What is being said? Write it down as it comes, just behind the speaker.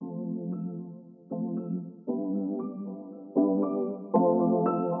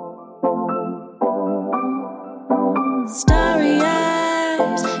Starry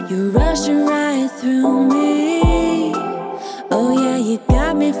eyes, you're rushing right through me. Oh yeah, you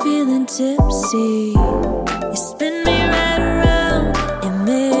got me feeling tipsy. You spin me right around in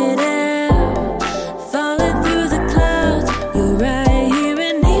midair, falling through the clouds. You're right here,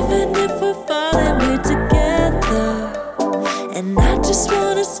 and even if we're falling, we're together. And I just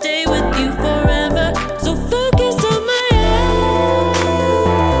wanna stay with you forever. So focus on my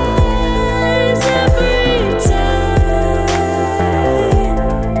eyes every time.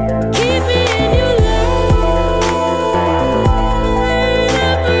 Keep me in your light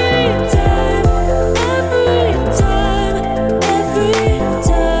every time, every time, every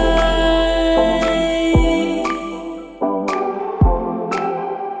time.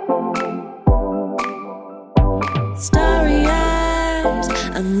 Starry eyes,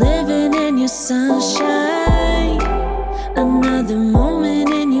 I'm living in your sunshine. Another morning.